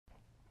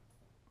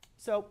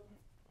So,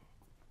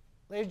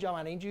 ladies and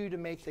gentlemen, I need you to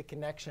make the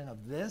connection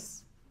of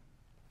this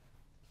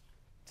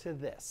to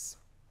this.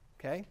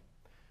 Okay?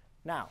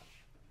 Now,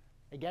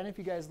 again, if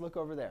you guys look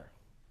over there,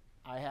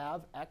 I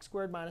have x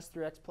squared minus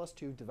 3x plus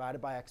 2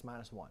 divided by x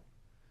minus 1.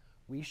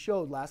 We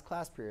showed last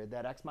class period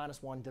that x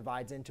minus 1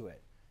 divides into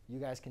it. You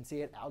guys can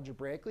see it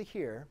algebraically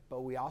here,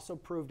 but we also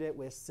proved it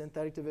with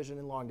synthetic division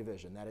and long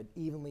division, that it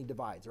evenly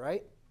divides,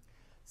 right?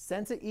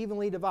 Since it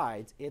evenly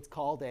divides, it's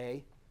called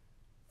a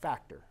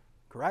factor,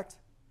 correct?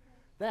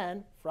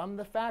 Then, from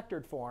the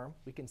factored form,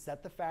 we can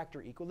set the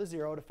factor equal to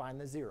 0 to find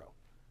the 0,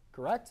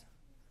 correct?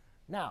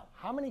 Now,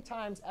 how many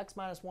times x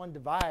minus 1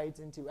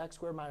 divides into x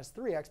squared minus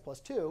 3x plus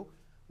 2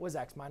 was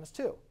x minus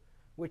 2,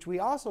 which we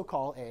also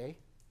call a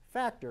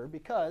factor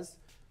because,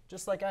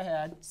 just like I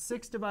had,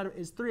 6 divided,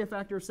 is 3 a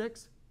factor of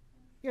 6?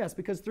 Yes,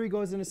 because 3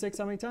 goes into 6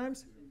 how many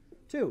times?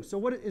 2. So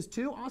what is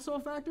 2 also a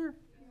factor?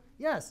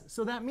 Yes.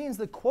 So that means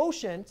the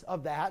quotient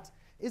of that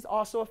is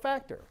also a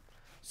factor.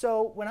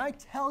 So when I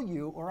tell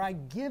you or I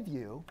give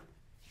you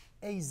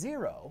a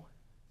 0,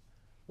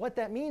 what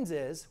that means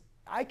is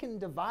I can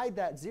divide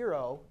that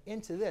 0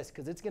 into this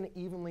because it's going to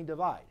evenly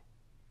divide,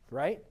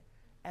 right?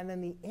 And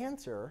then the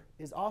answer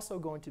is also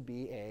going to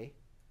be a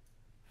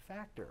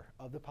factor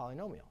of the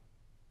polynomial,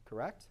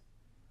 correct?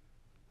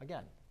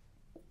 Again,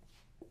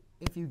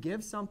 if you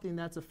give something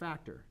that's a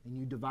factor and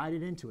you divide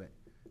it into it,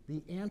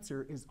 the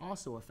answer is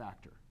also a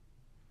factor,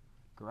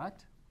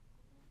 correct?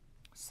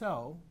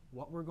 So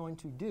what we're going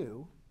to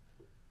do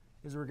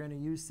is we're going to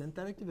use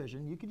synthetic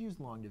division. You could use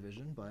long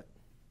division, but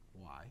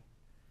why?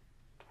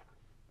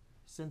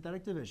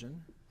 Synthetic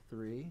division,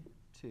 3,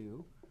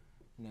 2,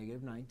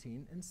 negative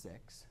 19, and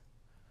 6.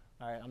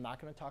 All right, I'm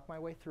not going to talk my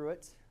way through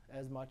it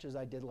as much as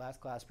I did last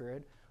class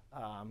period,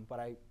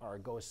 or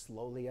go as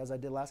slowly as I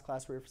did last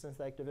class period for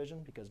synthetic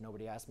division because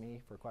nobody asked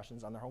me for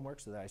questions on their homework,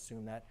 so that I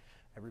assume that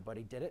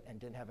everybody did it and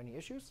didn't have any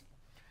issues.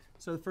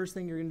 So the first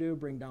thing you're going to do,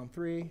 bring down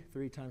 3.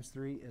 3 times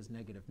 3 is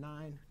negative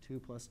 9. 2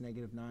 plus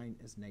negative 9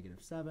 is negative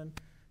 7.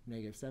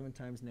 Negative 7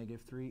 times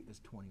negative 3 is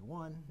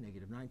 21.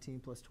 Negative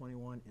 19 plus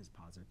 21 is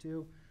positive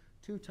 2.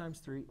 2 times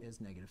 3 is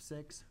negative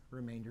 6.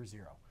 Remainder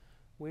 0.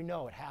 We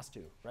know it has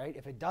to, right?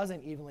 If it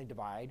doesn't evenly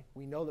divide,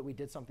 we know that we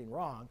did something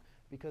wrong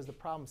because the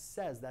problem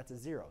says that's a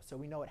 0. So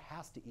we know it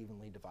has to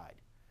evenly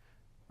divide,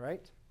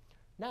 right?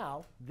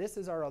 Now, this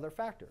is our other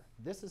factor.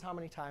 This is how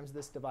many times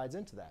this divides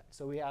into that.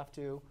 So we have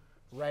to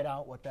write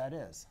out what that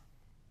is.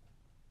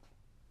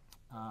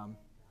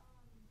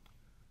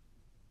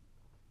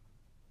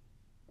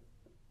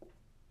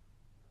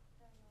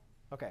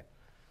 OK.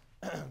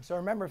 So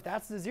remember, if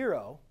that's the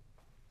 0,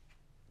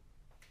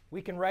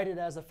 we can write it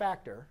as a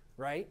factor,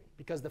 right?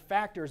 Because the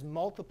factors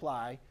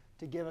multiply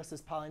to give us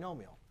this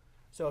polynomial.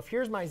 So if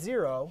here's my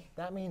 0,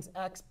 that means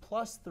x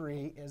plus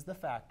 3 is the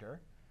factor.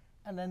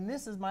 And then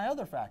this is my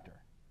other factor.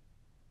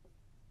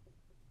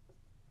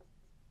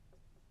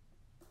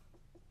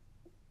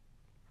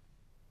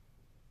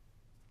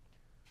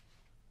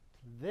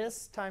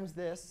 This times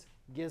this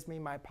gives me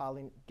my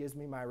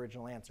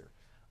original answer.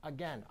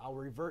 Again, I'll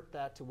revert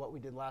that to what we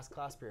did last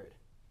class period.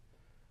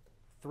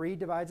 3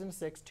 divides into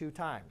 6 2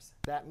 times.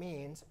 That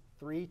means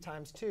 3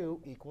 times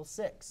 2 equals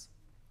 6.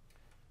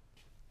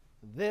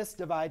 This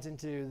divides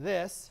into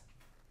this,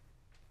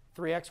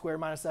 3x squared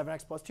minus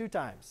 7x plus 2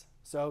 times.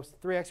 So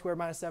 3x squared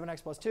minus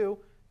 7x plus 2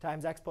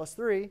 times x plus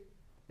 3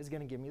 is going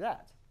to give me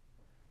that.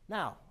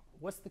 Now,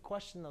 what's the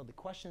question, though? The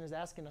question is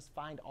asking us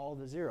find all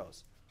the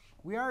zeros.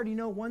 We already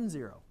know 1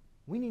 0.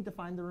 We need to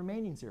find the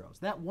remaining zeros.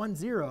 That 1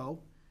 0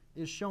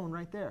 is shown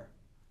right there.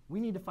 We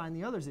need to find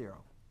the other 0.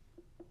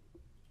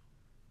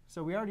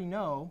 So we already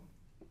know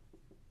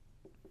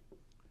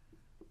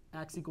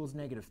x equals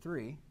negative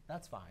 3.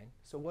 That's fine.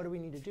 So what do we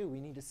need to do?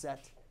 We need to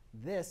set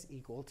this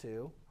equal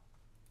to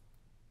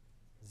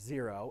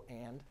 0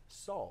 and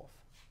solve.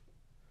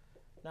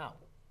 Now,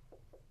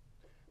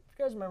 if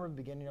you guys remember the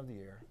beginning of the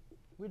year,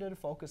 we did a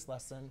focus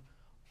lesson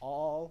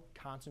all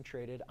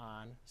concentrated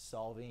on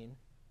solving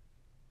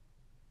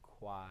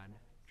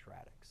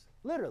quadratics.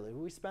 Literally,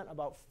 we spent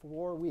about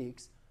 4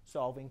 weeks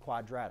solving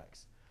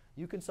quadratics.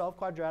 You can solve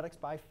quadratics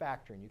by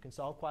factoring. You can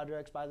solve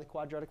quadratics by the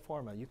quadratic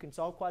formula. You can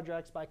solve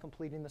quadratics by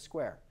completing the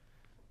square.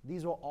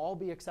 These will all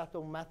be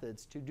acceptable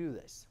methods to do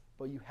this.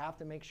 But you have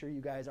to make sure you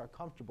guys are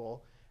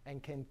comfortable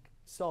and can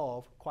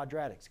solve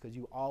quadratics, because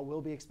you all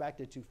will be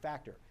expected to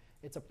factor.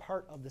 It's a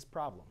part of this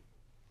problem.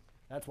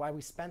 That's why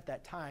we spent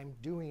that time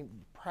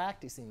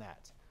practicing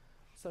that.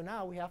 So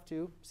now we have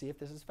to see if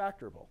this is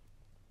factorable.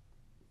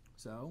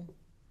 So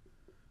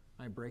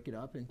I break it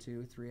up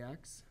into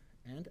 3x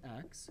and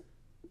x.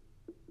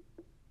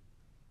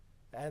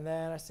 And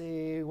then I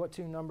see what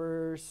 2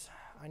 numbers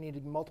I need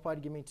to multiply to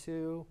give me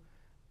 2,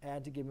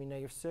 add to give me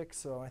negative 6.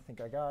 So I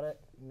think I got it.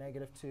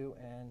 Negative 2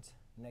 and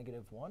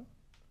negative 1.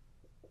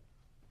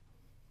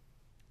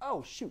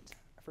 Oh, shoot.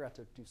 I forgot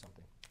to do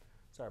something.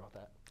 Sorry about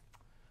that.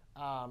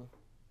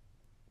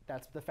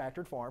 That's the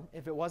factored form.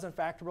 If it wasn't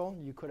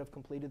factorable, you could have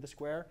completed the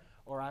square,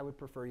 or I would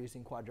prefer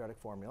using quadratic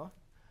formula.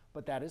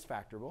 But that is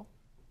factorable.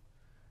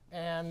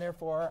 And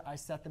therefore, I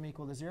set them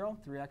equal to 0.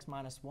 3x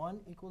minus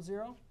 1 equals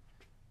 0.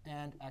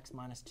 And x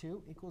minus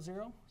 2 equals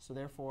 0. So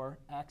therefore,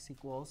 x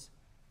equals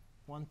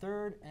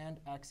 1/3 and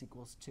x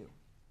equals 2.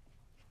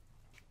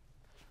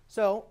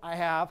 So I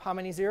have how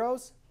many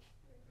zeros?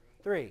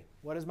 3.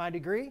 What is my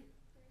degree?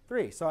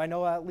 3. So I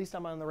know at least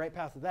I'm on the right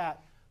path with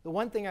that. The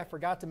one thing I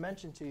forgot to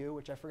mention to you,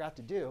 which I forgot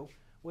to do,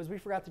 was we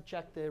forgot to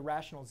check the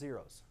rational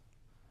zeros.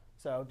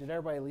 So did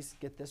everybody at least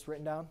get this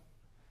written down?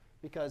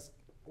 Because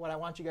what I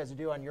want you guys to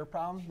do on your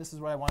problem, this is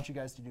what I want you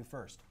guys to do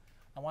first.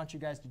 I want you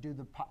guys to do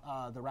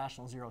the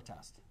rational zero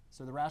test.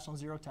 So the rational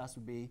zero test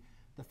would be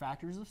the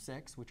factors of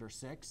 6, which are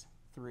 6,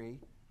 3,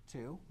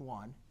 2,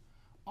 1,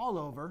 all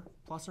over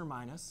plus or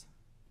minus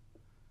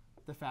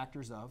the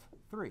factors of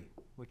 3,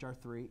 which are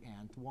 3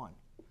 and 1.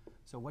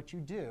 So what you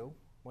do,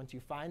 once you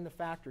find the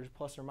factors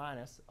plus or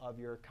minus of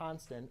your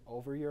constant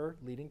over your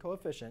leading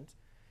coefficient,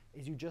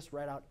 is you just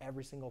write out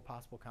every single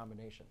possible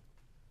combination.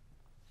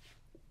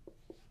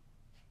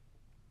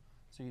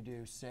 So you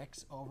do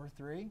 6 over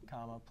 3,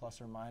 comma,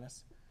 plus or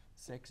minus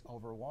 6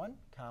 over 1,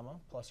 comma,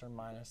 plus or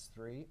minus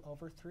 3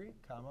 over 3,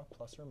 comma,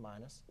 plus or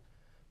minus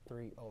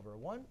 3 over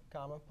 1,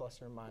 comma,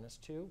 plus or minus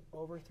 2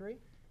 over 3,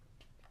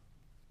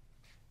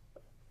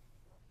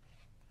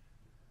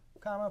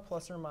 comma,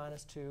 plus or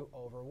minus 2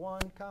 over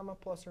 1, comma,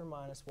 plus or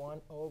minus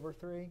 1 over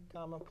 3,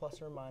 comma,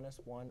 plus or minus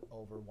 1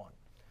 over 1.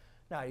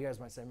 Now, you guys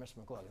might say, Mr.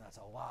 McLogan, that's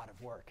a lot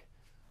of work.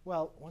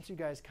 Well, once you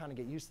guys kind of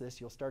get used to this,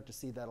 you'll start to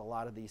see that a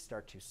lot of these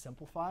start to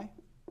simplify.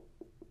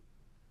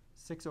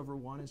 6 over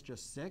 1 is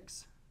just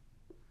 6.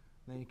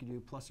 Then you can do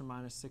plus or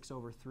minus 6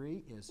 over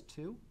 3 is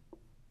 2,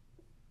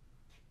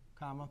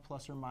 comma,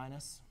 plus or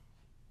minus,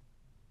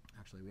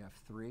 actually we have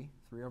 3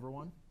 over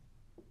 1.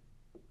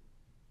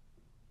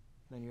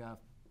 Then you have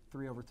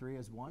 3 over 3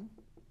 is 1.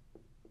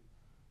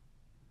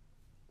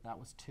 That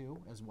was 2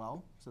 as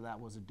well, so that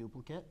was a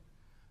duplicate.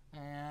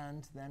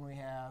 And then we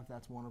have,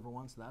 that's 1 over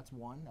 1, so that's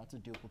 1. That's a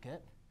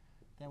duplicate.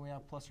 Then we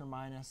have plus or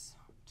minus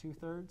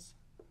 2/3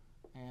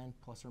 and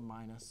plus or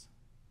minus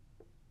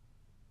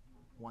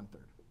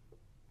 1/3.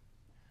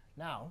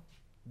 Now,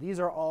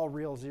 these are all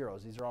real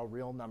zeros. These are all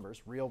real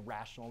numbers, real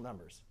rational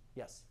numbers.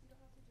 Yes? You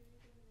don't have to do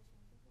anything with the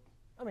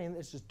multiples? I mean,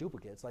 it's just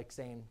duplicate. It's like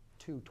saying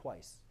 2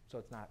 twice. So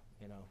it's not,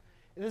 you know.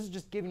 This is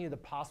just giving you the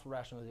possible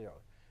rational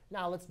zero.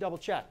 Now, let's double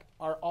check.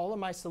 Are all of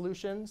my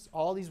solutions,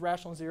 all these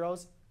rational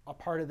zeros, a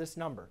part of this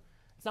number?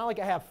 It's not like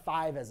I have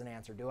 5 as an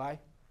answer, do I?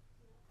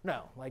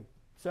 No.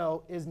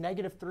 So is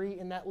negative 3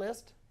 in that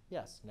list?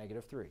 Yes,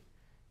 negative 3.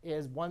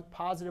 Is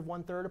positive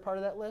 1/3 a part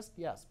of that list?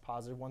 Yes,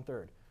 positive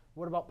 1/3.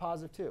 What about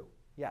positive 2?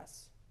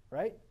 Yes,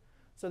 right?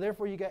 So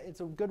therefore,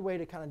 it's a good way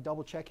to kind of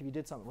double check if you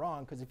did something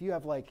wrong. Because if you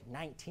have like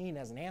 19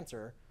 as an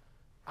answer,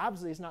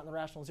 obviously it's not in the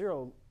rational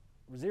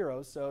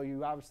zeros. So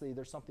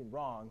there's something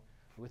wrong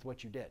with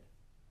what you did.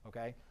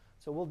 Okay?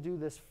 So we'll do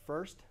this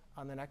first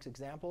on the next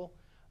example.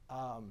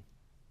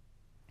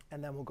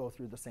 And then we'll go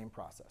through the same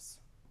process.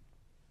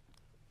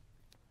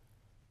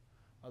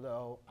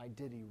 Although I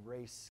did erase